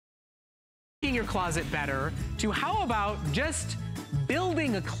Your closet better to how about just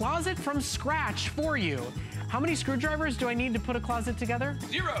building a closet from scratch for you. How many screwdrivers do I need to put a closet together?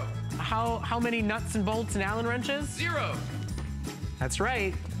 0. How many nuts and bolts and Allen wrenches? 0. That's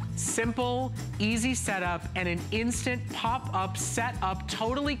right. Simple, easy setup, and an instant pop-up, set up,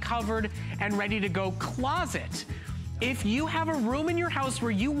 totally covered and ready to go closet. If you have a room in your house where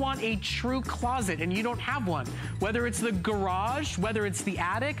you want a true closet and you don't have one, whether it's the garage, whether it's the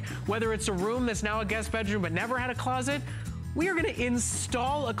attic, whether it's a room that's now a guest bedroom but never had a closet, we are gonna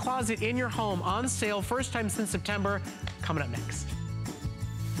install a closet in your home on sale, first time since September, coming up next.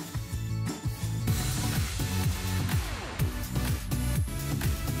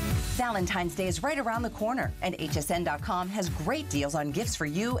 Valentine's Day is right around the corner, and HSN.com has great deals on gifts for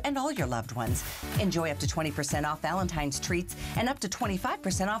you and all your loved ones. Enjoy up to 20% off Valentine's treats and up to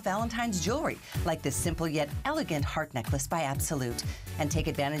 25% off Valentine's jewelry, like this simple yet elegant heart necklace by Absolute. And take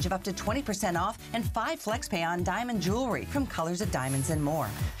advantage of up to 20% off and 5 FlexPay on diamond jewelry from Colors of Diamonds and more.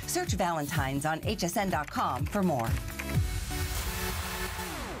 Search Valentine's on HSN.com for more.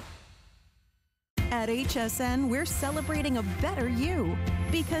 At HSN, we're celebrating a better you.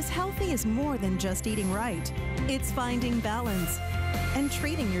 Because healthy is more than just eating right. It's finding balance and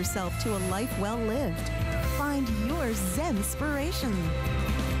treating yourself to a life well lived. Find your Zen-spiration.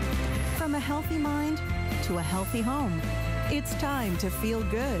 From a healthy mind to a healthy home, it's time to feel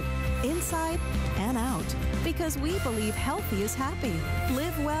good, inside and out. Because we believe healthy is happy.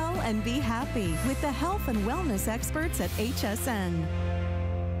 Live well and be happy with the health and wellness experts at HSN.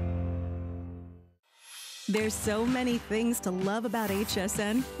 There's so many things to love about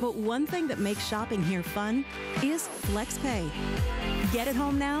HSN, but one thing that makes shopping here fun is FlexPay. Get it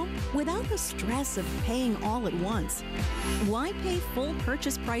home now without the stress of paying all at once. Why pay full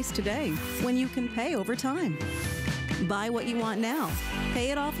purchase price today when you can pay over time? Buy what you want now,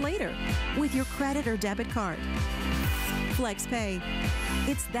 pay it off later with your credit or debit card. FlexPay.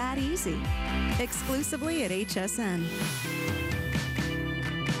 It's that easy. Exclusively at HSN.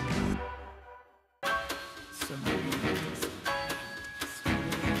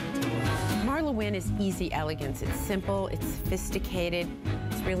 Win is easy elegance. It's simple, it's sophisticated,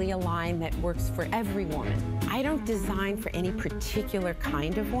 it's really a line that works for every woman. I don't design for any particular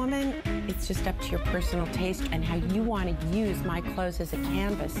kind of woman. It's just up to your personal taste and how you want to use my clothes as a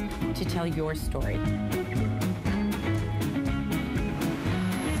canvas to tell your story.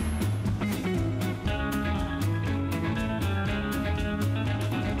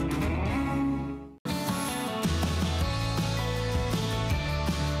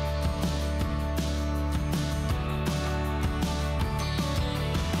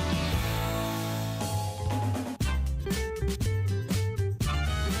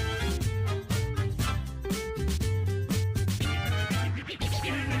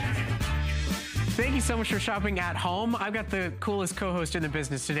 Thank you so much for shopping at home. I've got the coolest co-host in the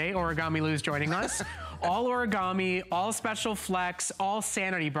business today. Origami Lou's joining us. All origami, all special flex, all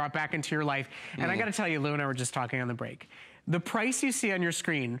sanity brought back into your life. And I gotta tell you, Lou and I were just talking on the break. The price you see on your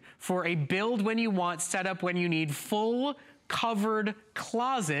screen for a build when you want, set up when you need, full covered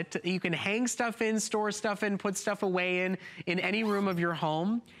closet you can hang stuff in, store stuff in, put stuff away in any room of your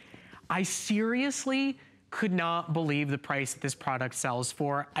home. I seriously could not believe the price that this product sells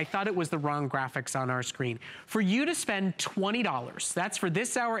for. I thought it was the wrong graphics on our screen. For you to spend $20, that's for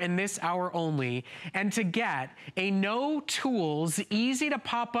this hour and this hour only, and to get a no tools, easy to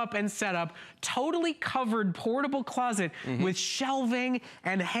pop up and set up, totally covered portable closet with shelving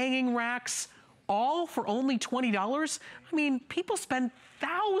and hanging racks, all for only $20. I mean, people spend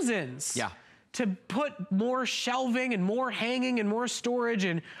thousands. Yeah. To put more shelving and more hanging and more storage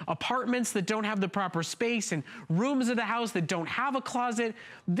in apartments that don't have the proper space and rooms of the house that don't have a closet.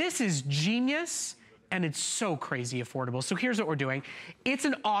 This is genius, and it's so crazy affordable. So here's what we're doing. It's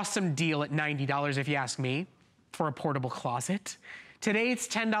an awesome deal at $90 if you ask me for a portable closet. Today it's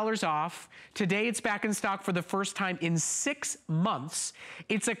 $10 off. Today it's back in stock for the first time in 6 months.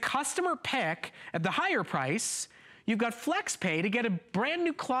 It's a customer pick at the higher price. You've got FlexPay to get a brand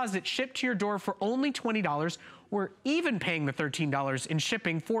new closet shipped to your door for only $20. We're even paying the $13 in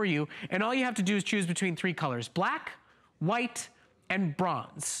shipping for you, and all you have to do is choose between 3 colors: black, white, and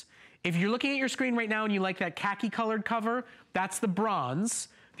bronze. If you're looking at your screen right now and you like that khaki colored cover, that's the bronze.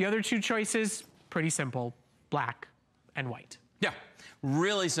 The other 2 choices, pretty simple: black and white. Yeah.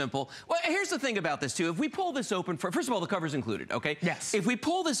 Really simple. Well, here's the thing about this, too. If we pull this open, first of all, the cover's included, okay? Yes. If we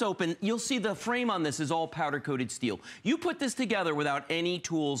pull this open, you'll see the frame on this is all powder-coated steel. You put this together without any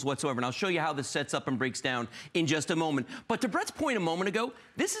tools whatsoever, and I'll show you how this sets up and breaks down in just a moment. But to Brett's point a moment ago,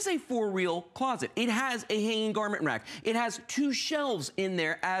 this is a 4-reel closet. It has a hanging garment rack. It has 2 shelves in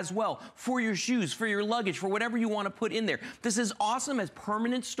there as well for your shoes, for your luggage, for whatever you want to put in there. This is awesome as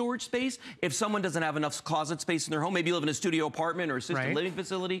permanent storage space. If someone doesn't have enough closet space in their home, maybe you live in a studio apartment or assisted living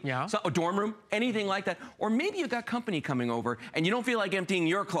facility, so, a dorm room, anything like that. Or maybe you've got company coming over and you don't feel like emptying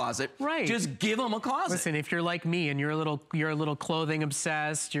your closet. Just give them a closet. Listen, if you're like me and you're a little clothing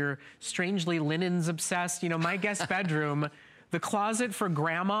obsessed, you're strangely linens obsessed, you know, my guest bedroom, the closet for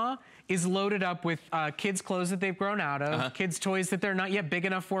grandma is loaded up with kids' clothes that they've grown out of, kids' toys that they're not yet big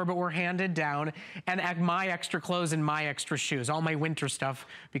enough for but were handed down, and my extra clothes and my extra shoes, all my winter stuff,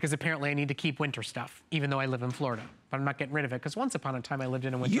 because apparently I need to keep winter stuff, even though I live in Florida. But I'm not getting rid of it, because once upon a time I lived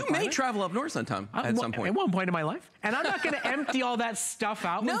in a winter climate. You may travel up north sometime at some point. At one point in my life. And I'm not going to empty all that stuff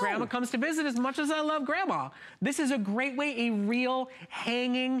out when grandma comes to visit, as much as I love grandma. This is a great way, a real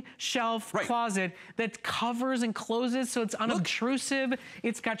hanging shelf closet that covers and closes so it's unobtrusive.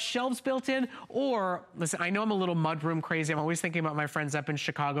 It's got shelves built in. Or, listen, I know I'm a little mudroom crazy. I'm always thinking about my friends up in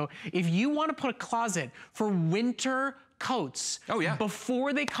Chicago. If you want to put a closet for winter coats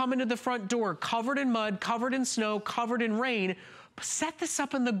before they come into the front door, covered in mud, covered in snow, covered in rain, set this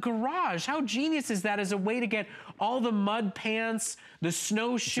up in the garage. How genius is that as a way to get all the mud pants, the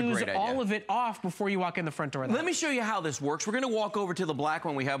snowshoes, all of it off before you walk in the front door. Let me show you how this works. We're going to walk over to the black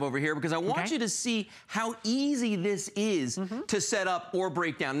one we have over here because I want you to see how easy this is to set up or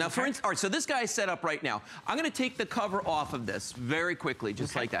break down. Now, for instance, all right, so this guy is set up right now. I'm going to take the cover off of this very quickly,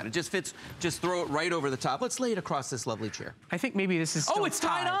 just like that. It just fits, just throw it right over the top. Let's lay it across this lovely chair. I think maybe this is still it's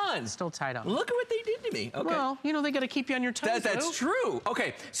tied on. Still tied on. Look at what they did to me. Okay. Well, you know, they got to keep you on your toes. That's true.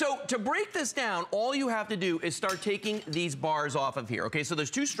 Okay, so to break this down, all you have to do is start taking these bars off of here. Okay, so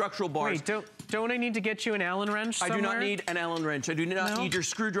there's 2 structural bars. Wait, don't I need to get you an Allen wrench somewhere? I do not need an Allen wrench. I do not need your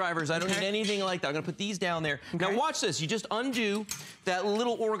screwdrivers. I don't need anything like that. I'm going to put these down there. Now watch this. You just undo that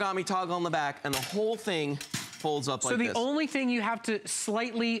little origami toggle on the back, and the whole thing folds up like this. So the only thing you have to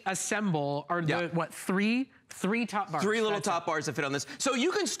slightly assemble are the, what, three top bars. 3 little top bars that fit on this. So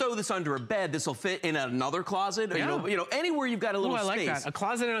you can stow this under a bed. This will fit in another closet. Or, you know, anywhere you've got a little space. I like that. A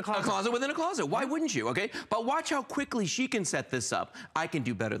closet in a closet. A closet within a closet. Why wouldn't you? Okay. But watch how quickly she can set this up. I can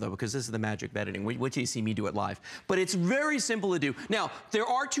do better though, because this is the magic bed editing. Wait till you see me do it live. But it's very simple to do. Now there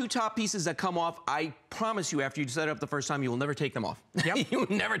are 2 top pieces that come off. I promise you, after you set it up the first time, you will never take them off. You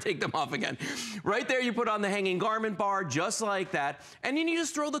will never take them off again. Right there, you put on the hanging garment bar, just like that, and then you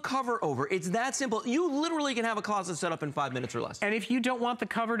just throw the cover over. It's that simple. You literally can have a closet set up in 5 minutes or less. And if you don't want the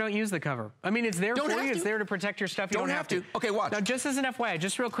cover, don't use the cover. I mean, it's there for you. It's there to protect your stuff. You don't have to. Okay, watch. Now, just as an FYI,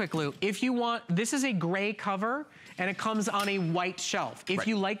 just real quick, Lou, if you want, this is a gray cover, and it comes on a white shelf. If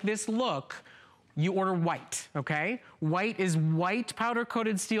you like this look, you order white, okay? White is white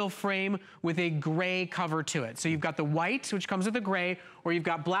powder-coated steel frame with a gray cover to it. So you've got the white, which comes with the gray, or you've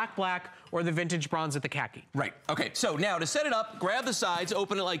got black, or the vintage bronze with the khaki. Right, okay, so now to set it up, grab the sides,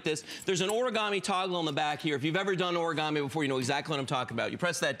 open it like this. There's an origami toggle on the back here. If you've ever done origami before, you know exactly what I'm talking about. You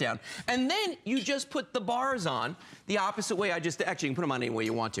press that down, and then you just put the bars on the opposite way. Actually, you can put them on any way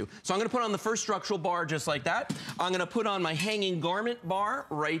you want to. So I'm gonna put on the first structural bar just like that. I'm gonna put on my hanging garment bar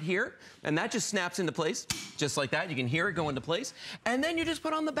right here, and that just snaps into place, just like that. You can hear it go into place. And then you just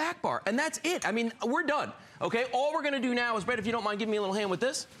put on the back bar, and that's it. I mean, we're done, okay? All we're gonna do now is, Brett, if you don't mind giving me a little hand with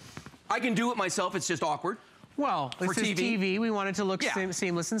this. I can do it myself, it's just awkward. Well, this is TV. We want it to look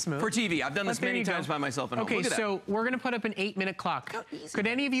seamless and smooth. For TV, I've done this many times by myself at home. Okay, so we're gonna put up an 8-minute clock. Could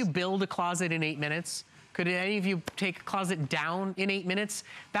any of you build a closet in 8 minutes? Could any of you take a closet down in 8 minutes?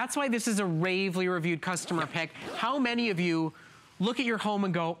 That's why this is a ravely reviewed customer pick. How many of you look at your home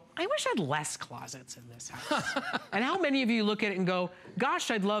and go, I wish I had less closets in this house? And how many of you look at it and go, gosh,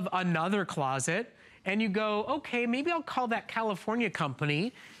 I'd love another closet? And you go, okay, maybe I'll call that California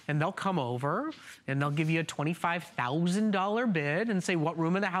company and they'll come over and they'll give you a $25,000 bid and say, what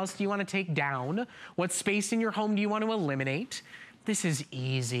room of the house do you want to take down? What space in your home do you want to eliminate? This is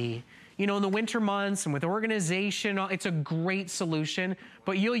easy. You know, in the winter months and with organization, it's a great solution,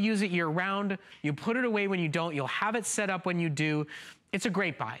 but you'll use it year round. You put it away when you don't. You'll have it set up when you do. It's a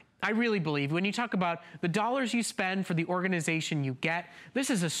great buy. I really believe when you talk about the dollars you spend for the organization you get, this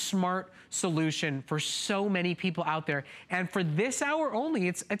is a smart solution for so many people out there. And for this hour only,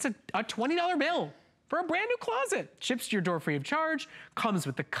 it's a $20 bill for a brand new closet. Ships to your door free of charge, comes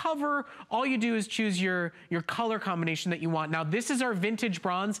with the cover. All you do is choose your color combination that you want. Now, this is our vintage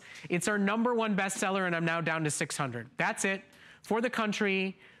bronze. It's our #1 bestseller, and I'm now down to 600. That's it. for the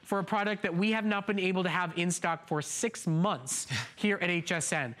country, for a product that we have not been able to have in stock for 6 months here at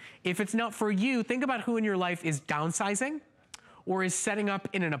HSN. If it's not for you, think about who in your life is downsizing or is setting up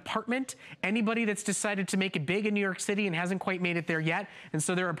in an apartment. Anybody that's decided to make it big in New York City and hasn't quite made it there yet, and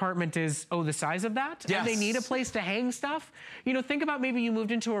so their apartment is, the size of that? Yes. And they need a place to hang stuff? You know, think about maybe you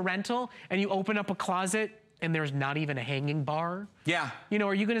moved into a rental and you open up a closet and there's not even a hanging bar. Yeah. You know,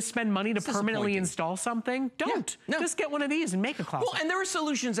 are you gonna spend money to permanently install something? Don't. Yeah, no. Just get one of these and make a closet. Well, and there are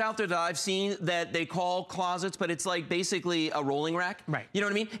solutions out there that I've seen that they call closets, but it's like basically a rolling rack. Right. You know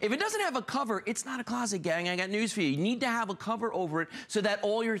what I mean? If it doesn't have a cover, it's not a closet, gang. I got news for you. You need to have a cover over it so that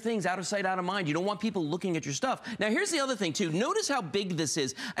all your things out of sight, out of mind. You don't want people looking at your stuff. Now, here's the other thing, too. Notice how big this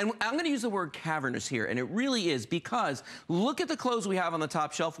is. And I'm gonna use the word cavernous here, and it really is, because look at the clothes we have on the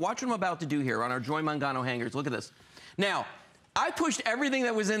top shelf. Watch what I'm about to do here on our Joy Mangano hangers. Look at this. Now, I pushed everything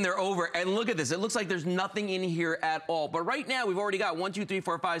that was in there over, and look at this. It looks like there's nothing in here at all. But right now, we've already got 1, 2, 3,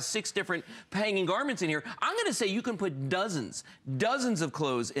 4, 5, 6 different hanging garments in here. I'm going to say you can put dozens of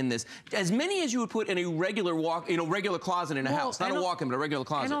clothes in this. As many as you would put in a regular regular closet in a house. Not a walk-in, but a regular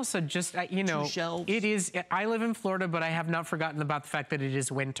closet. And also just, you know, 2 shelves. it is, I live in Florida, but I have not forgotten about the fact that it is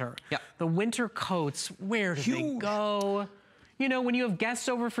winter. Yeah. The winter coats, where do they go? You know, when you have guests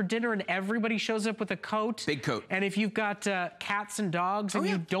over for dinner and everybody shows up with a coat. Big coat. And if you've got cats and dogs and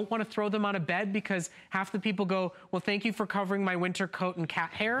you don't want to throw them on a bed because half the people go, well, thank you for covering my winter coat and cat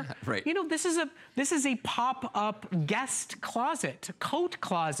hair. Right. You know, this is a pop-up guest closet, coat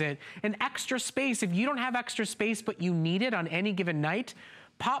closet, an extra space. If you don't have extra space, but you need it on any given night,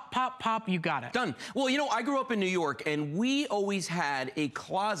 pop, pop, pop, you got it. Done. Well, you know, I grew up in New York, and we always had a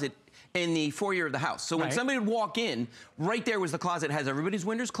closet in the foyer of the house. So when somebody would walk in, right there was the closet. It has everybody's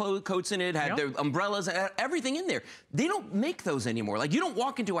winter's coats in it, had their umbrellas, everything in there. They don't make those anymore. Like, you don't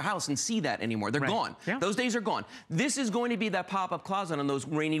walk into a house and see that anymore. They're gone. Yeah. Those days are gone. This is going to be that pop-up closet on those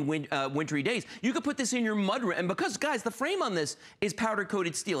rainy, wintry days. You could put this in your mudroom, and because, guys, the frame on this is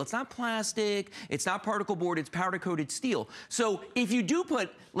powder-coated steel. It's not plastic, it's not particle board, it's powder-coated steel. So if you do put,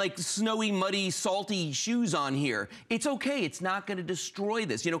 like, snowy, muddy, salty shoes on here, it's okay. It's not going to destroy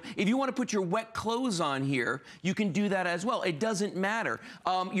this. You know, if you want to put your wet clothes on here, you can do that as well. It doesn't matter.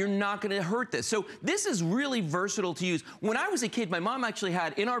 You're not going to hurt this. So this is really versatile to use. When I was a kid, my mom actually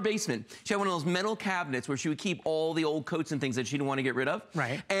had, in our basement, she had one of those metal cabinets where she would keep all the old coats and things that she didn't want to get rid of.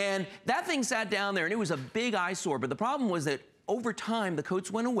 Right. And that thing sat down there, and it was a big eyesore. But the problem was that over time, the coats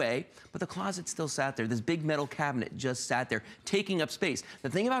went away, but the closet still sat there. This big metal cabinet just sat there, taking up space. The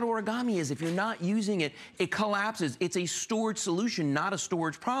thing about Origami is if you're not using it, it collapses. It's a storage solution, not a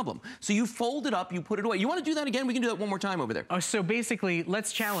storage problem. So you fold it up, you put it away. You want to do that again? We can do that one more time over there. So basically,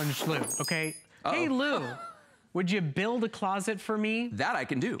 let's challenge Lou, okay? Hey, Lou. Would you build a closet for me? That I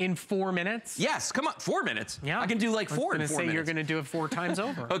can do. In 4 minutes? Yes, come on, 4 minutes. Yeah. I can do like 4 in 4 minutes. I was gonna say you're gonna do it 4 times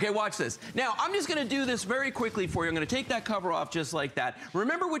over. Okay, watch this. Now, I'm just gonna do this very quickly for you. I'm gonna take that cover off just like that.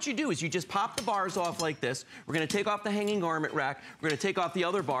 Remember what you do is you just pop the bars off like this. We're gonna take off the hanging garment rack. We're gonna take off the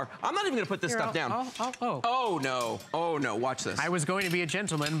other bar. I'm not even gonna put this stuff down. Oh no, watch this. I was going to be a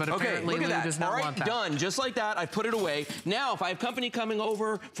gentleman, but apparently Lou does not want that. Done, just like that. I put it away. Now, if I have company coming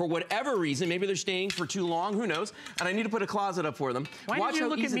over for whatever reason, maybe they're staying for too long, who knows, and I need to put a closet up for them. Why did you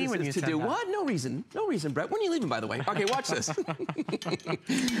look at me when you said that? What? No reason. No reason, Brett. When are you leaving, by the way? Okay, watch this.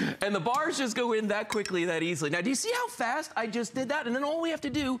 And the bars just go in that quickly, that easily. Now, do you see how fast I just did that? And then all we have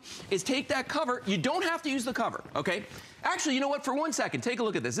to do is take that cover. You don't have to use the cover, okay? Actually, you know what? For 1 second, take a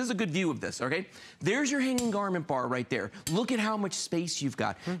look at this. This is a good view of this, okay? There's your hanging garment bar right there. Look at how much space you've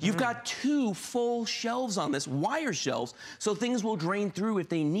got. You've got 2 full shelves on this, wire shelves, so things will drain through if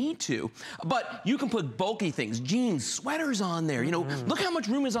they need to. But you can put bulky things, jeans, sweaters on there. You know, look how much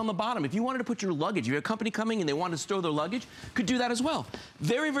room is on the bottom. If you wanted to put your luggage, you have a company coming and they wanted to store their luggage, could do that as well.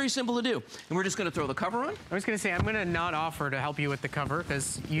 Very, very simple to do. And we're just gonna throw the cover on. I was gonna say, I'm gonna not offer to help you with the cover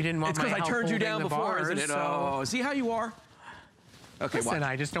because you didn't want my help. It's because I turned you down before, isn't it? So... Oh, see how you are? Okay, listen, watch.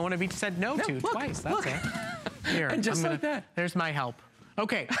 I just don't want to be said no to twice. That's it. Here, and just like that. There's my help.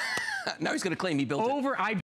 Okay. Now he's going to claim he built it. I